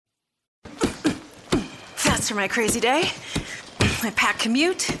That's for my crazy day. My packed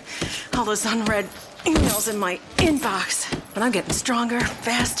commute, all those unread emails in my inbox. But I'm getting stronger,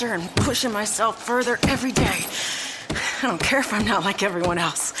 faster, and pushing myself further every day. I don't care if I'm not like everyone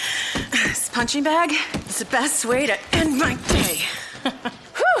else. This punching bag is the best way to end my day.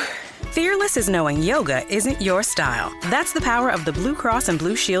 Whew. Fearless is knowing yoga isn't your style. That's the power of the Blue Cross and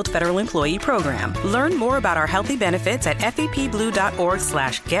Blue Shield Federal Employee Program. Learn more about our healthy benefits at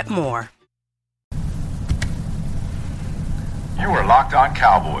fepblue.org/getmore. You are Locked On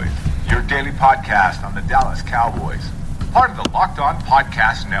Cowboys, your daily podcast on the Dallas Cowboys. Part of the Locked On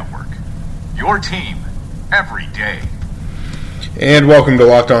Podcast Network. Your team every day. And welcome to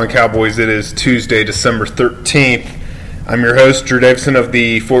Locked On Cowboys. It is Tuesday, December 13th. I'm your host, Drew Davison of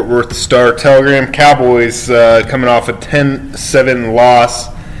the Fort Worth Star-Telegram. Cowboys coming off a 10-7 loss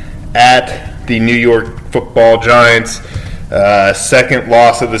at the New York Football Giants. Second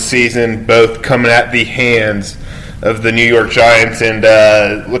loss of the season, both coming at the hands of the New York Giants. And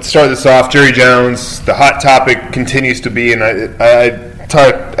let's start this off. Jerry Jones, the hot topic continues to be, and I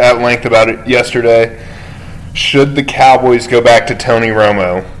talked at length about it yesterday. Should the Cowboys go back to Tony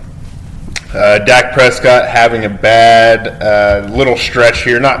Romo? Dak Prescott having a bad little stretch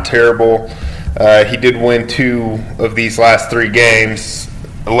here, not terrible. He did win 2 of these last 3 games,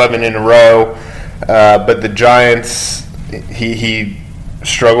 11 in a row. But the Giants, he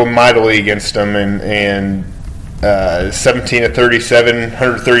struggled mightily against them, and 17 of 37,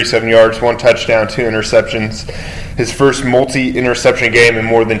 137 yards, 1 touchdown, 2 interceptions. His first multi-interception game in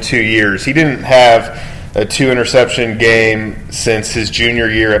more than 2 years. He didn't have a 2-interception game since his junior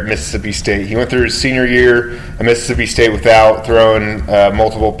year at Mississippi State. He went through his senior year at Mississippi State without throwing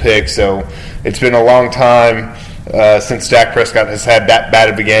multiple picks, so it's been a long time since Dak Prescott has had that bad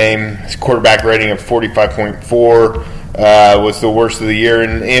of a game. His quarterback rating of 45.4 was the worst of the year,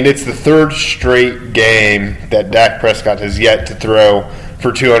 and it's the 3rd straight game that Dak Prescott has yet to throw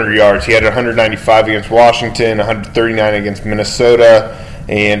for 200 yards. He had 195 against Washington, 139 against Minnesota,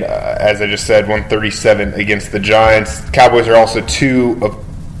 and as I just said, 137 against the Giants. The Cowboys are also 2 of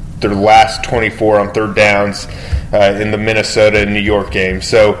their last 24 on third downs in the Minnesota and New York game.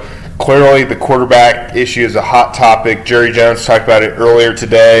 So clearly the quarterback issue is a hot topic. Jerry Jones talked about it earlier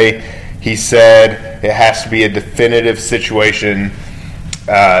today. He said it has to be a definitive situation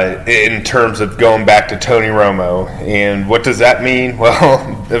in terms of going back to Tony Romo. And what does that mean?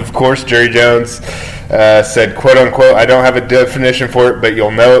 Well, of course, Jerry Jones said, quote unquote, I don't have a definition for it, but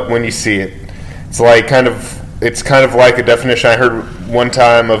you'll know it when you see it. It's kind of like a definition I heard one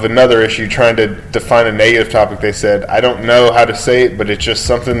time of another issue trying to define a negative topic. They said, I don't know how to say it, but it's just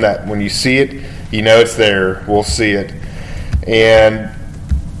something that when you see it, you know it's there. We'll see it. And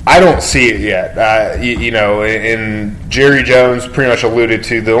I don't see it yet. And Jerry Jones pretty much alluded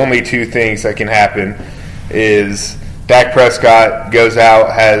to the only 2 things that can happen is Dak Prescott goes out,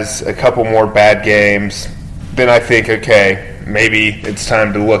 has a couple more bad games. Then I think, okay, maybe it's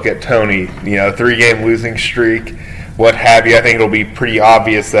time to look at Tony. 3-game losing streak, what have you. I think it'll be pretty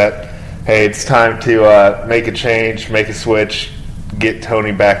obvious that, hey, it's time to make a change, make a switch, get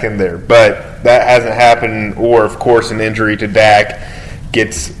Tony back in there. But that hasn't happened, or, of course, an injury to Dak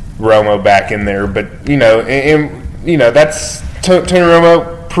gets Romo back in there. But, that's Tony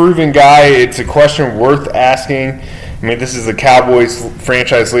Romo, proven guy. It's a question worth asking. I mean, this is the Cowboys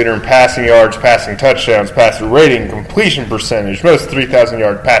franchise leader in passing yards, passing touchdowns, passer rating, completion percentage, most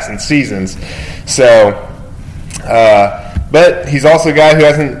 3,000-yard passing seasons. So, but he's also a guy who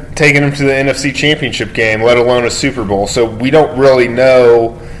hasn't taken him to the NFC Championship game, let alone a Super Bowl. So we don't really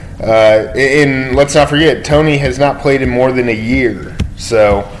know. And let's not forget, Tony has not played in more than a year.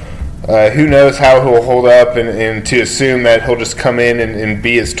 So who knows how he'll hold up, and to assume that he'll just come in and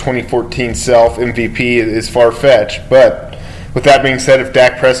be his 2014 self MVP is far-fetched. But with that being said, if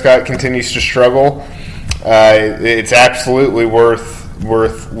Dak Prescott continues to struggle, it's absolutely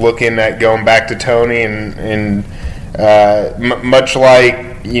worth looking at going back to Tony, and much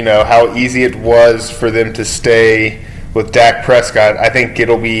like how easy it was for them to stay with Dak Prescott, I think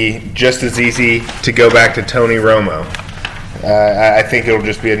it'll be just as easy to go back to Tony Romo. I think it'll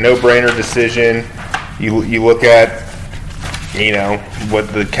just be a no-brainer decision. You look at,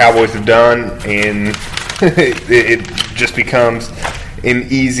 what the Cowboys have done, and it just becomes an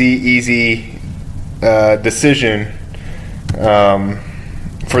easy decision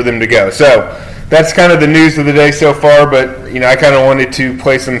for them to go. So that's kind of the news of the day so far, but I kind of wanted to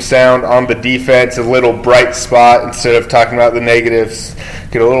play some sound on the defense, a little bright spot instead of talking about the negatives.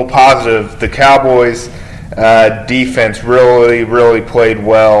 Get a little positive. The Cowboys defense really played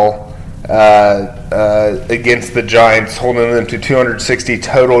well against the Giants, holding them to 260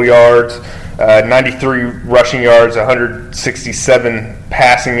 total yards. 93 rushing yards, 167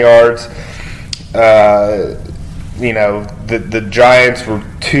 passing yards. The Giants were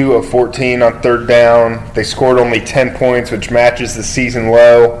 2 of 14 on third down. They scored only 10 points, which matches the season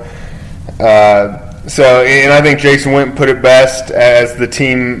low. And I think Jason Witten put it best as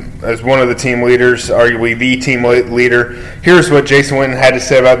one of the team leaders, arguably the team leader. Here's what Jason Witten had to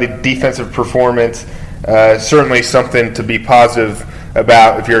say about the defensive performance. Certainly something to be positive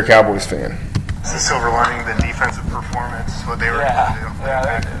about if you're a Cowboys fan. It's the silver lining, the defensive performance, what they were able to do.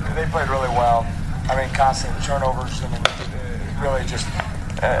 Yeah, they played really well. I mean, constant turnovers. I mean, really just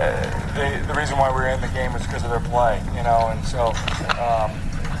the reason why we were in the game was because of their play, And so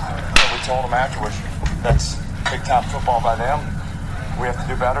we told them afterwards, that's big time football by them. We have to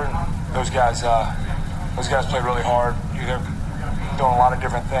do better. And those guys played really hard. They're doing a lot of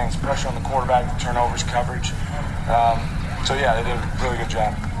different things: pressure on the quarterback, turnovers, coverage. They did a really good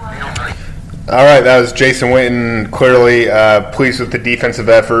job. All right, that was Jason Witten, clearly pleased with the defensive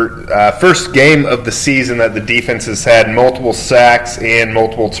effort. First game of the season that the defense has had multiple sacks and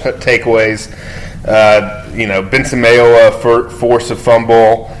multiple takeaways. Benson Mayowa forced a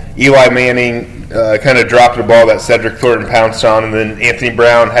fumble. Eli Manning kind of dropped a ball that Cedric Thornton pounced on, and then Anthony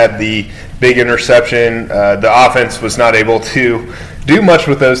Brown had the big interception. The offense was not able to do much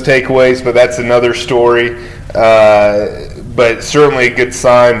with those takeaways, but that's another story. But certainly a good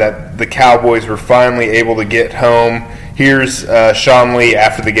sign that the Cowboys were finally able to get home. Here's Sean Lee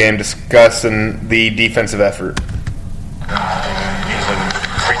after the game discussing the defensive effort. Easily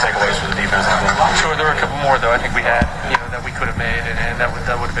 3 takeaways for the defense. Sure, there were a couple more though. I think we had, that we could have made, and that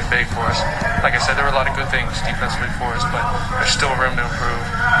would have been big for us. Like I said, there were a lot of good things defensively for us, but there's still room to improve,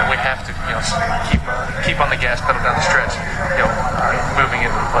 and we have to, keep on the gas pedal down the stretch, moving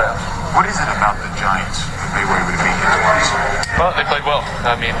into the playoffs. What is it about the Giants that they were able to beat you twice? Well, they played well.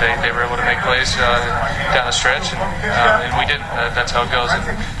 I mean, they were able to make plays down the stretch, and we didn't. That's how it goes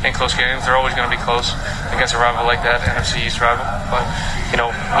in close games. They're always going to be close against a rival like that, NFC East rival. But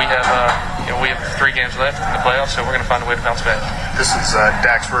we have 3 games left in the playoffs, so we're going to find a way to bounce back. This is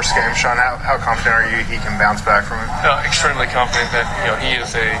Dak's first game, Sean. How confident are you he can bounce back from it? Extremely confident that he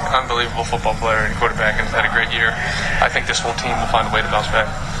is an unbelievable football player and quarterback, and has had a great year. I think this whole team will find a way to bounce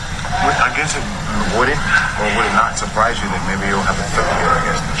back. I guess would it or would it not surprise you that maybe you'll have a failure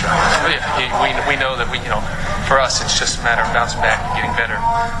against the Giants? We know that for us it's just a matter of bouncing back and getting better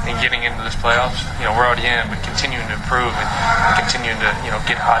and getting into this playoffs. We're already in, but continuing to improve and continuing to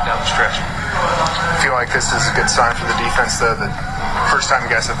get hot down the stretch. I feel like this is a good sign for the defense, though, that first time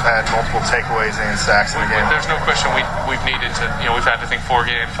you guys have had multiple takeaways and sacks in the game. There's no question we've needed to, we've had to think 5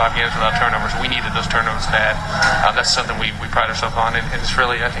 games without turnovers. We needed those turnovers bad. That's something we pride ourselves on, and it's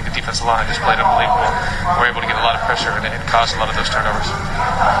really, I think the defensive line just played unbelievable. We're able to get a lot of pressure and cause a lot of those turnovers.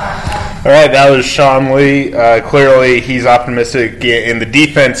 All right, that was Sean Lee. Clearly, he's optimistic, and the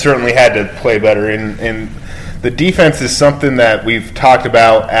defense certainly had to play better. And the defense is something that we've talked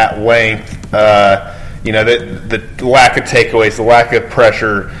about at length. The lack of takeaways, the lack of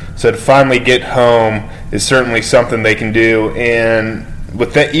pressure. So to finally get home is certainly something they can do. And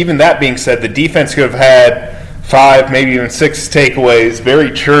with that, even that being said, the defense could have had 5, maybe even 6 takeaways.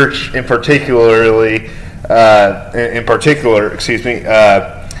 Barry Church, in particular,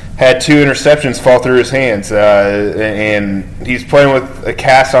 had 2 interceptions fall through his hands, and he's playing with a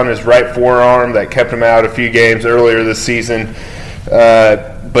cast on his right forearm that kept him out a few games earlier this season.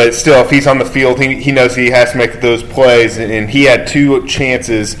 But still, if he's on the field, he knows he has to make those plays, and he had 2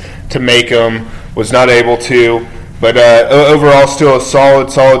 chances to make them, was not able to. But overall, still a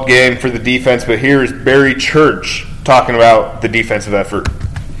solid game for the defense. But here's Barry Church talking about the defensive effort.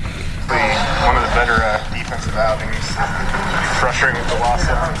 One of the better defensive outings. Frustrating with the loss.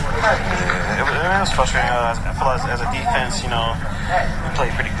 It was frustrating. I feel like as a defense, we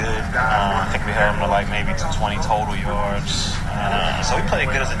played pretty good. I think we had maybe 20 total yards. So we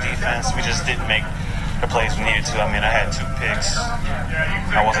played good as a defense. We just didn't make the plays we needed to. I mean, I had 2 picks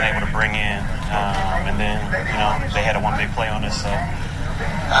I wasn't able to bring in. And then, they had a one big play on us. So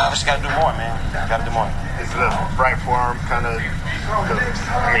we just got to do more, man. Got to do more. Is the right forearm kind of,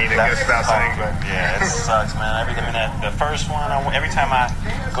 it goes without saying, but. Yeah, it sucks, man. The first one, every time I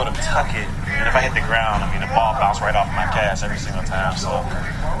go to tuck it, and if I hit the ground, the ball bounced right off my cast every single time. So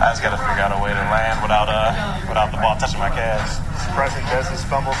I just got to figure out a way to land without the ball touching my cast. Surprising Dez's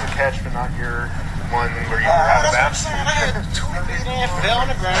fumbles a catch, but not your one where you were out of bounds. I had 2 feet in, fell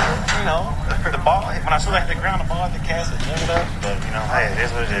on the ground. The ball, when I saw hit the ground, the ball hit the cast, it ended up. But hey, it is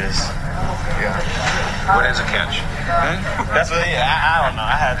what it is. Yeah. What is a catch? That's what. I don't know.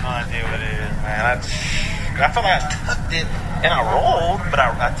 I had no idea what it is, man. I felt like I tucked it and I rolled, but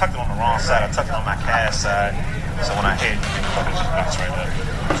I tucked it on the wrong side. I tucked it on my cast side. So when I hit, it just bounced right up.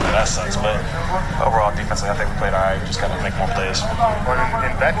 So that sucks. But overall, defensively, I think we played all right. Just got to make more plays. Well,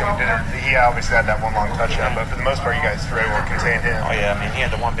 and Beckham, he obviously had that one long touchdown, but for the most part, you guys were able to contain him. Oh, yeah. I mean, he had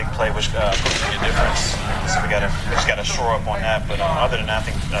the one big play, which put a difference. So we just got to shore up on that. But other than that,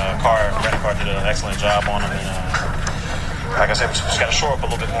 I think Brandon Carr did an excellent job on him. And, like I said, we just got to shore up a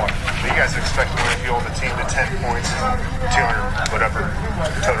little bit more. But you guys expect to win if you hold the team to 10 points and 200 whatever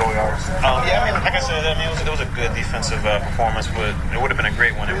total yards? Yeah, I mean, like I said, it was a good defensive performance, but it would have been a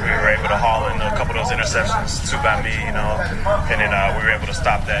great one if we were able to haul in a couple of those interceptions, 2 by me, and then we were able to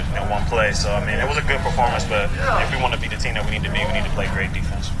stop that one play. So, I mean, it was a good performance, but if we want to be the team that we need to be, we need to play great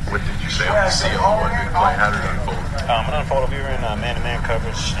defense. What did you say on the seal? What big play? How did it unfold? It unfolded. We were in man-to-man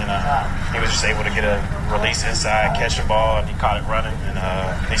coverage, and he was just able to get a release inside, catch the ball, and he caught it running, and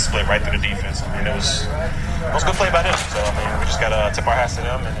he split right through the defense. I mean, it was a good play by them. So, I mean, we just got to tip our hats to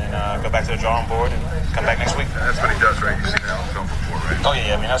them and then go back to the drawing board and come back next week. That's what he does, right? You've seen that on film before, right? Oh,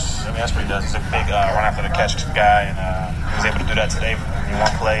 yeah. I mean, that's what he does. He's a big run after the catch guy, and he was able to do that today in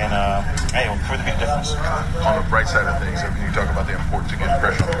one play, and hey, it proved to be the difference. On the bright side of things, can you talk about the importance of getting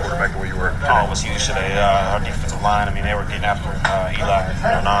pressure on the quarterback the way you were today? Oh, it was huge today. Our defensive line, I mean, they were getting after Eli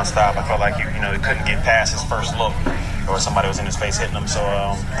nonstop. I felt like he couldn't get past his first look, or somebody was in his face hitting him. So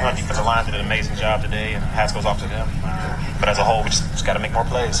our defensive line did an amazing job today, and hats goes off to them. But as a whole, we just got to make more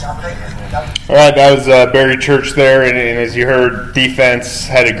plays. All right, that was Barry Church there, and as you heard, defense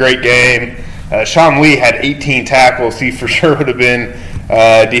had a great game. Sean Lee had 18 tackles. He for sure would have been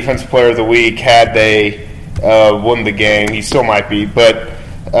Defensive Player of the Week had they won the game. He still might be, but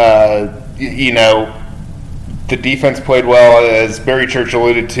the defense played well, as Barry Church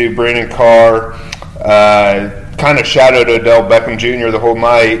alluded to. Brandon Carr kind of shadowed Odell Beckham Jr. the whole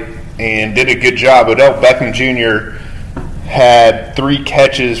night and did a good job. Odell Beckham Jr. had 3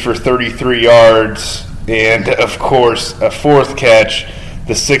 catches for 33 yards, and of course a 4th catch,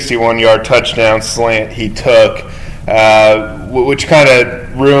 the 61-yard touchdown slant he took, which kind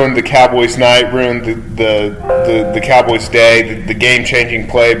of ruined the Cowboys' night, ruined the Cowboys' day, the game-changing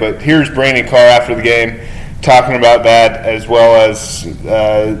play. But here's Brandon Carr after the game talking about that, as well as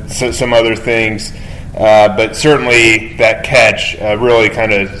some other things. But certainly that catch really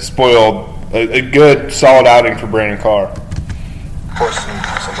kind of spoiled a good, solid outing for Brandon Carr. Of course, some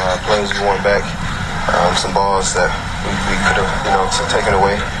plays we won back, some balls that we could have, taken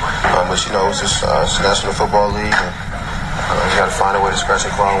away. But it's just National Football League. You got to find a way to scratch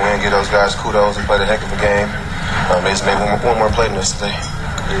and claw and win. Give those guys kudos and play the heck of a game. They just made one more play than us today.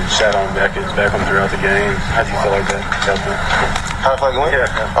 Shout out Beckham throughout the game. How do you feel like that? How do I feel like it went? Yeah.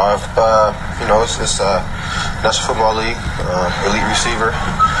 It's National Football League, elite receiver.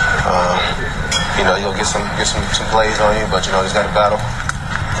 You'll get some plays on you, but just got to battle,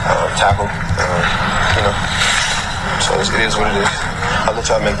 tackle. So it is what it is. I'll let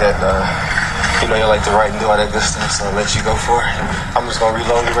y'all make that. You like to write and do all that good stuff, so I'll let you go for it. I'm just gonna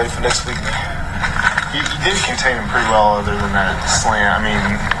reload and get ready for next week. You did contain him pretty well, other than that slant. I mean,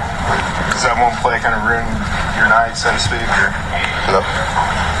 does that one play kind of ruin your night, so to speak? Or? No,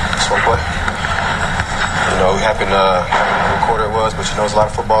 just one play. It happened what quarter it was, but there's a lot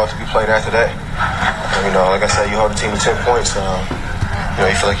of football to be played after that. Like I said, you hold the team to 10 points. You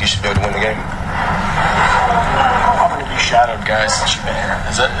feel like you should be able to win the game. How many of you shadowed guys since you've been here?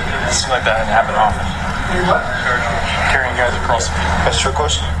 It seems like that didn't happen often. Carrying guys across the field. That's a trick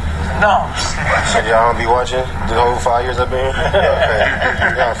question? No. So y'all don't be watching the whole 5 years I've been here?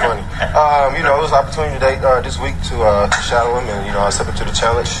 Okay. Y'all funny. It was an opportunity today, this week to shadow him, and I stepped into the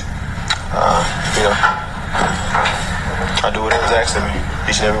challenge. I do what he's asking me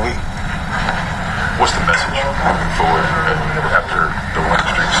each and every week. What's the message moving forward after the winning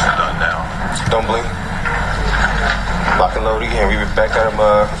streak's done now? Don't blink. Lock and load again. We were back at him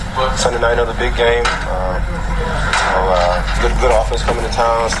Sunday night, another big game. Good offense coming to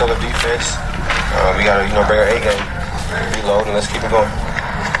town, stellar defense. We got to bring our A game, reload, and let's keep it going.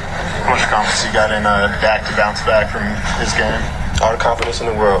 How much confidence you got in Dak to bounce back from his game? All the confidence in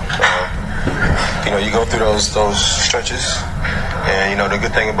the world. You go through those stretches, and the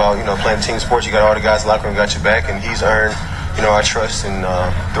good thing about playing team sports, you got all the guys in the locker room got your back, and he's earned our trust and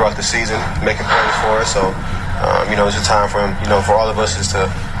throughout the season making plays for us. So it's a time for him, for all of us is to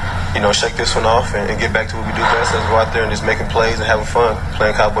shake this one off and get back to what we do best. Let's go out there and just making plays and having fun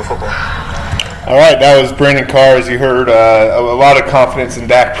playing Cowboy football. All right, that was Brandon Carr, as you heard, a lot of confidence in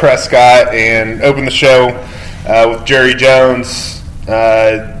Dak Prescott, and opened the show with Jerry Jones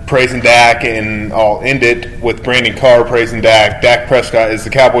praising Dak, and I'll end it with Brandon Carr praising Dak. Dak Prescott is the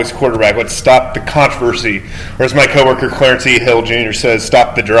Cowboys quarterback. Let's stop the controversy. Or as my coworker Clarence E. Hill Jr. says,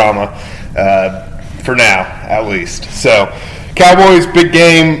 stop the drama, for now, at least. So, Cowboys, big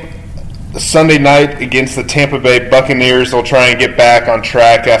game Sunday night against the Tampa Bay Buccaneers. They'll try and get back on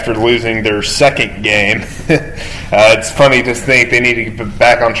track after losing their second game. It's funny to think they need to get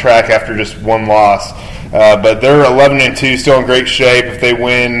back on track after just one loss. But they're 11-2, still in great shape. If they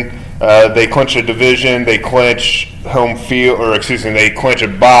win, they clinch a division. They clinch home field, they clinch a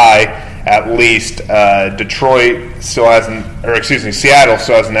bye at least. Detroit still hasn't, Seattle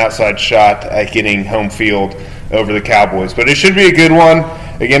still has an outside shot at getting home field over the Cowboys. But it should be a good one.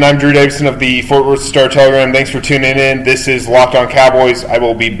 Again, I'm Drew Davison of the Fort Worth Star-Telegram. Thanks for tuning in. This is Locked On Cowboys. I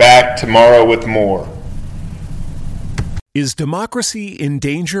will be back tomorrow with more. Is democracy in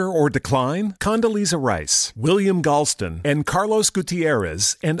danger or decline? Condoleezza Rice, William Galston, and Carlos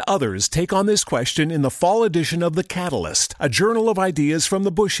Gutierrez and others take on this question in the fall edition of The Catalyst, a journal of ideas from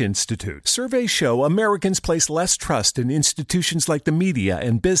the Bush Institute. Surveys show Americans place less trust in institutions like the media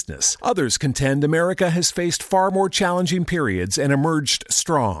and business. Others contend America has faced far more challenging periods and emerged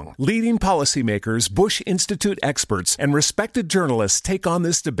strong. Leading policymakers, Bush Institute experts, and respected journalists take on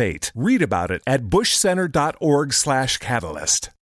this debate. Read about it at bushcenter.org/catalyst.